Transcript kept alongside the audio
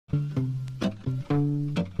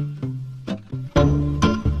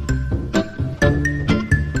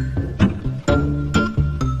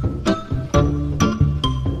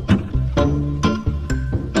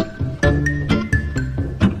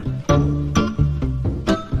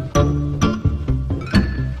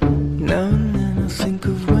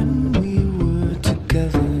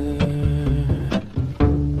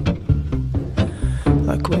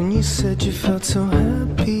You said you felt so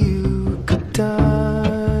happy you could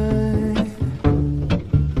die.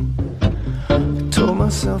 I told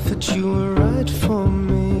myself that you were right for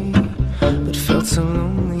me, but felt so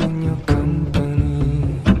lonely in your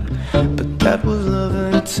company. But that was love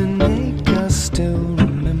and it's an ache I still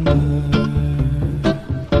remember.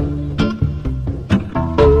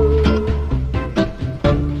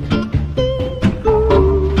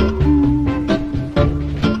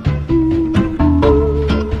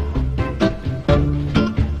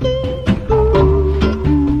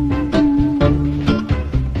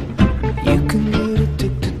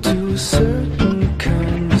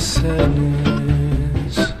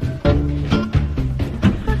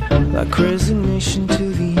 Like resignation to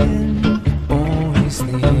the end, always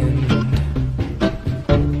the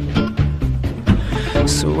end.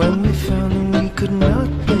 So when